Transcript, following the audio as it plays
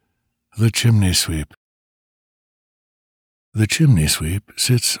The Chimney Sweep. The chimney sweep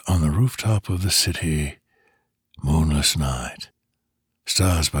sits on the rooftop of the city. Moonless night.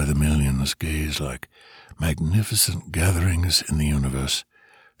 Stars by the millions gaze like magnificent gatherings in the universe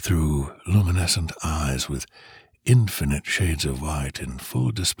through luminescent eyes with infinite shades of white in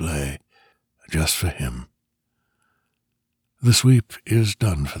full display just for him. The sweep is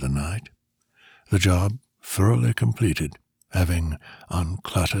done for the night, the job thoroughly completed, having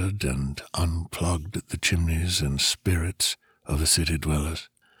uncluttered and unplugged the chimneys and spirits of the city dwellers.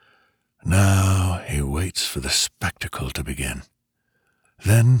 Now he waits for the spectacle to begin.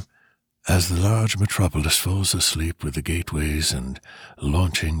 Then, as the large metropolis falls asleep with the gateways and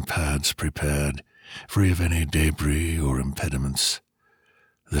launching pads prepared, free of any debris or impediments,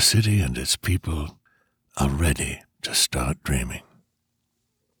 the city and its people are ready to start dreaming.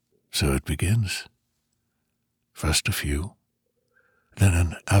 So it begins. First a few, then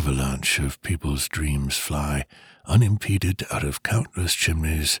an avalanche of people's dreams fly unimpeded out of countless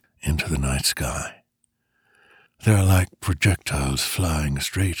chimneys into the night sky. They are like projectiles flying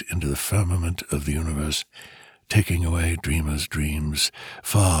straight into the firmament of the universe, taking away dreamers' dreams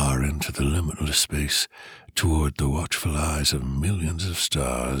far into the limitless space toward the watchful eyes of millions of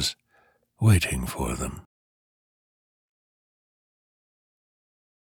stars waiting for them.